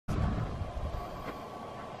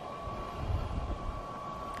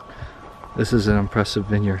This is an impressive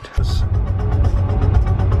vineyard.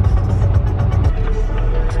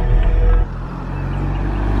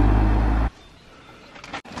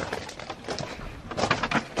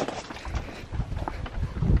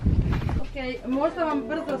 Okay, možda vam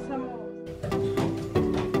brzo samo...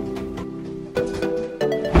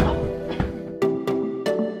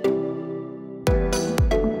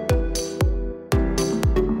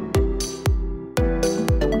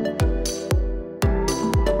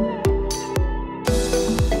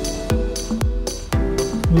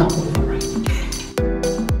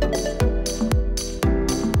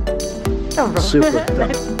 Super.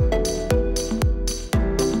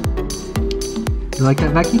 You like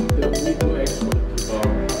that, Becky?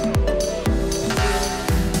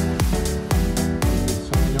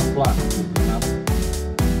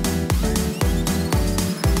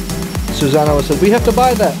 Susanna said, we have to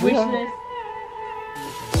buy that. Wish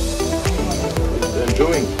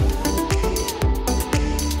Enjoying.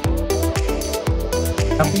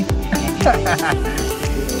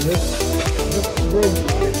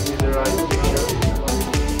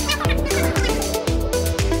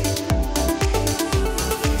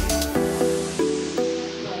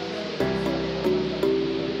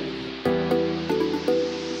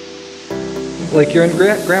 Like you're in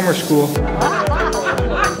grammar school.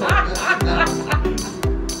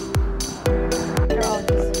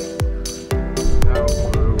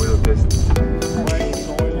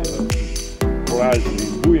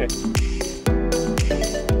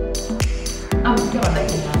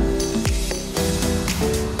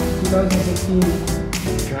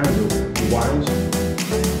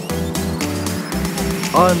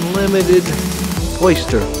 Unlimited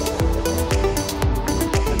oyster.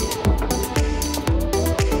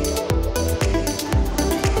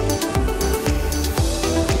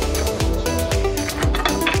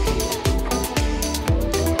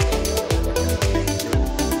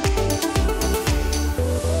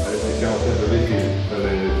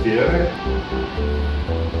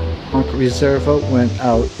 Reserva went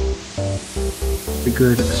out a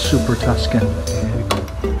good Super Tuscan.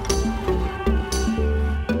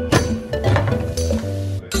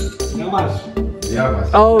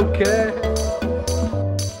 Okay.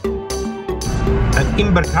 And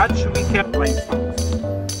in Berkach we kept like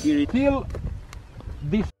till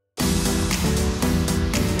this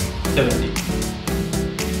 70.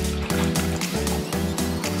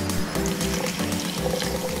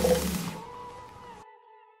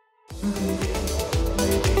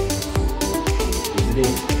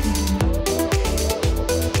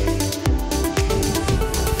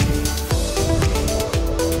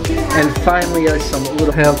 And finally, some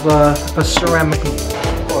little have a ceramic.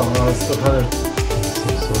 Oh no, it's so hard.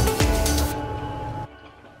 So soft.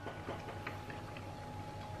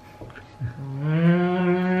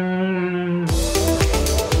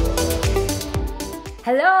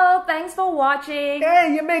 Hello, thanks for watching.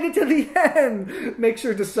 Hey, you made it to the end. Make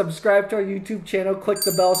sure to subscribe to our YouTube channel. Click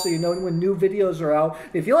the bell so you know when new videos are out.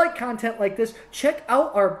 If you like content like this, check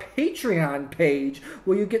out our Patreon page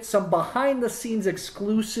where you get some behind the scenes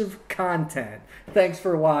exclusive content. Thanks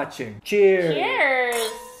for watching. Cheers.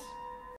 Cheers.